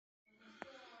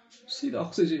See the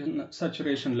oxygen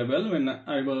saturation level when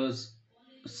I was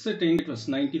sitting, it was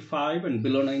 95 and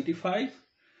below 95.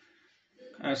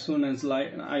 As soon as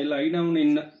I lie down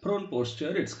in prone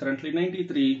posture, it's currently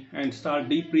 93, and start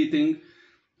deep breathing.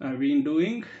 I've been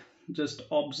doing, just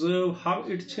observe how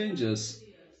it changes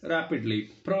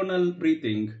rapidly. Pronal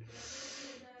breathing.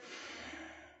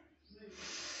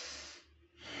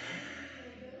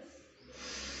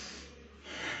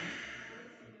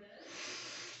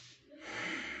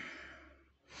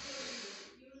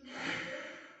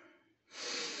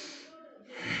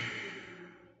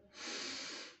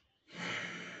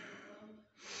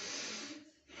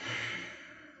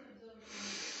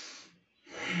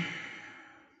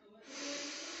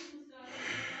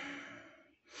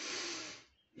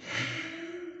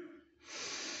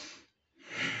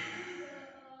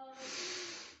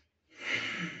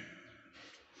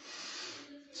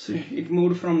 See, it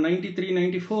moved from 93,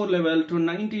 94 level to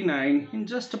 99 in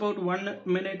just about 1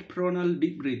 minute pronal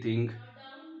deep breathing.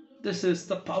 This is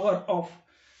the power of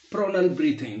pronal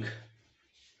breathing.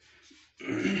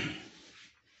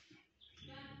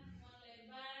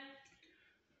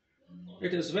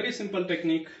 It is very simple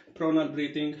technique. Pronal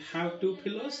breathing. Have two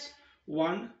pillows,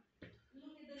 one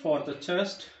for the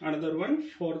chest, another one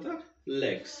for the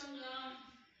legs.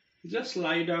 Just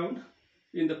lie down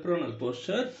in the pronal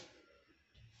posture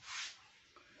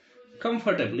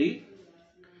comfortably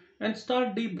and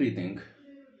start deep breathing.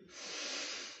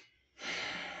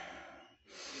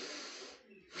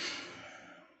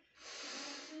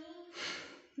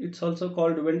 It's also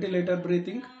called ventilator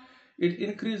breathing. It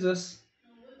increases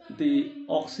the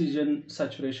oxygen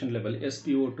saturation level,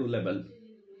 SpO2 level.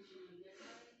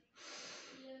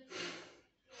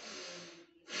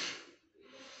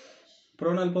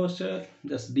 Pronal posture,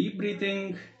 just deep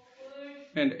breathing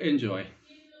and enjoy.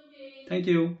 Thank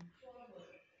you.